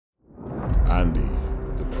Andy,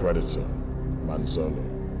 the Predator, Manzolo.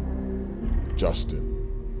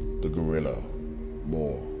 Justin, the Gorilla,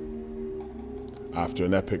 Moore. After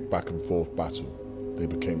an epic back-and-forth battle, they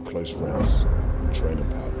became close friends and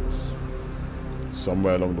training partners.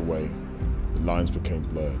 Somewhere along the way, the lines became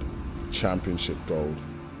blurred. The championship gold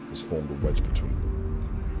has formed a wedge between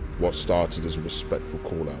them. What started as a respectful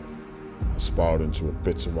call-out has spiraled into a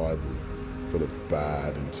bitter rivalry full of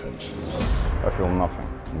bad intentions. I feel nothing.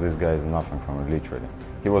 This guy is nothing from me, literally.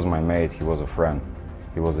 He was my mate, he was a friend,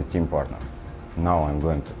 he was a team partner. Now I'm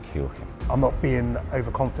going to kill him. I'm not being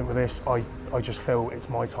overconfident with this. I just feel it's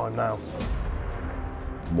my time now.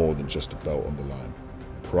 More than just a belt on the line.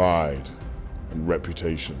 Pride and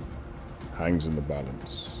reputation hangs in the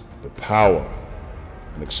balance. The power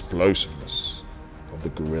and explosiveness of the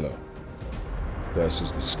Gorilla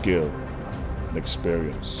versus the skill and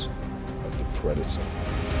experience of the Predator.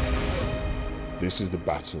 This is the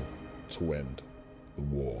battle to end the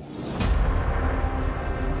war.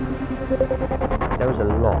 There is a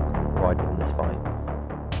lot riding on this fight.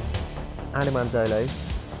 Andy Manzolo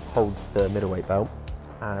holds the middleweight belt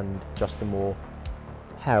and Justin Moore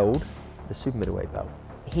held the super middleweight belt.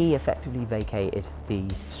 He effectively vacated the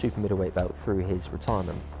super middleweight belt through his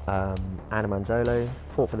retirement. Andy Manzolo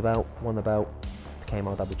fought for the belt, won the belt, became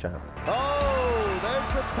our double champ. Oh, there's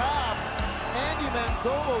the tap. Andy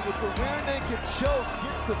Manzolo with the rear naked choke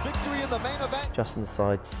gets the victory in the main event. Justin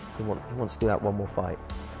decides he wants to do that one more fight,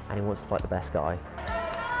 and he wants to fight the best guy.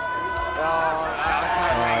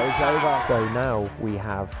 It's over. So now we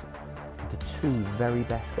have the two very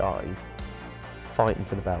best guys fighting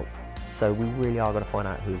for the belt. So we really are going to find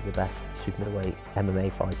out who's the best super middleweight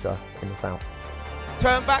MMA fighter in the South.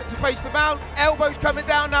 Turn back to face the mount, elbows coming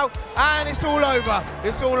down now, and it's all over.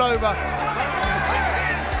 It's all over.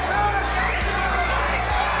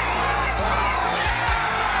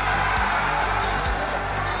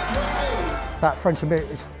 That friendship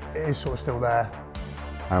is sort of still there.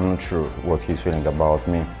 I'm not sure what he's feeling about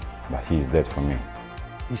me, but he's dead for me.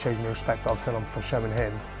 He shows me respect that I feel for showing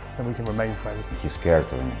him, then we can remain friends. He's scared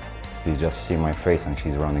of me. He just see my face and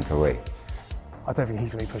he's running away. I don't think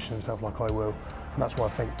he's going to be pushing himself like I will. And that's why I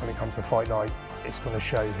think when it comes to fight night, it's going to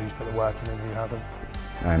show who's put the work in and who hasn't.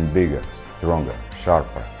 I'm bigger, stronger,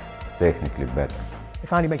 sharper, technically better.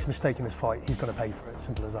 If Andy makes a mistake in this fight, he's going to pay for it,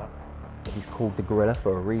 simple as that. He's called the Gorilla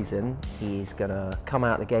for a reason. He's going to come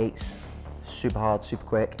out the gates super hard, super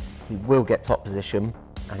quick. He will get top position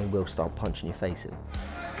and he will start punching your face in.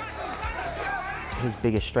 His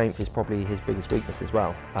biggest strength is probably his biggest weakness as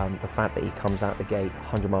well. The fact that he comes out the gate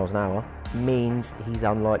 100 miles an hour means he's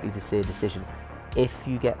unlikely to see a decision. If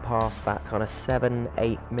you get past that kind of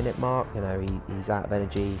 7-8 minute mark, you know, he's out of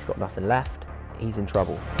energy, he's got nothing left, he's in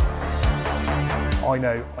trouble. I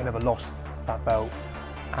know I never lost that belt,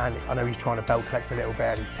 and I know he's trying to belt collect a little bit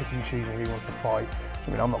and he's picking and choosing who he wants to fight. So,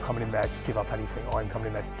 I mean, I'm not coming in there to give up anything, I'm coming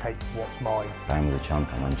in there to take what's mine. I'm the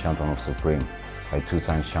champion, I'm champion of Supreme. I'm 2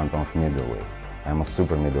 times champion of middleweight. I'm a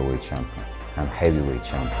super middleweight champion. I'm heavyweight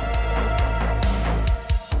champion.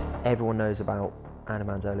 Everyone knows about Andy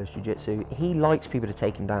Manzolo's jiu-jitsu. He likes people to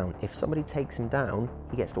take him down. If somebody takes him down,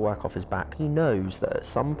 he gets to work off his back. He knows that at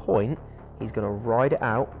some point, he's going to ride it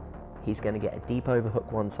out. He's going to get a deep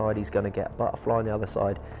overhook one side, he's going to get a butterfly on the other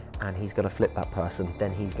side, and he's going to flip that person,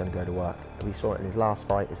 then he's going to go to work. We saw it in his last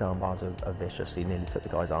fight, his arm bars are vicious, he nearly took the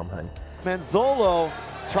guy's arm home. Manzolo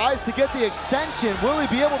tries to get the extension. Will he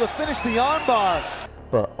be able to finish the armbar?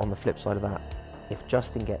 But on the flip side of that, if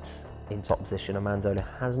Justin gets in top position and Manzolo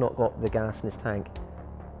has not got the gas in his tank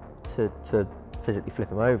to physically flip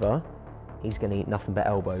him over, he's going to eat nothing but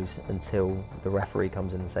elbows until the referee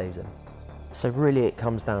comes in and saves him. So really it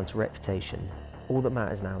comes down to reputation. All that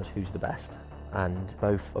matters now is who's the best, and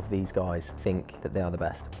both of these guys think that they are the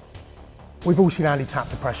best. We've all seen Andy tap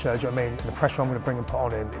the pressure, do you know what I mean? The pressure I'm going to bring and put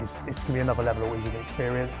on him is going to be another level of what he's going to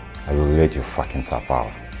experience. I will let you fucking tap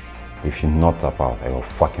out. If you not tap out, I will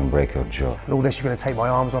fucking break your jaw. And all this, you're going to take my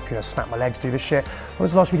arms off, you're going to snap my legs, do this shit. When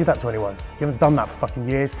was the last time you did that to anyone? You haven't done that for fucking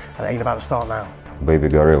years, and it ain't about to start now. Baby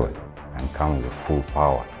gorilla, I'm coming with full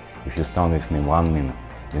power. If you stand with me 1 minute,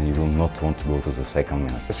 then you will not want to go to the second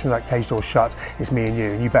minute. As soon as that cage door shuts, it's me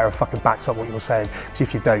and you better fucking back up what you're saying, because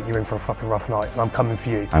if you don't, you're in for a fucking rough night, and I'm coming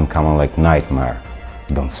for you. I'm coming like nightmare.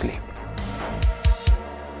 Don't sleep.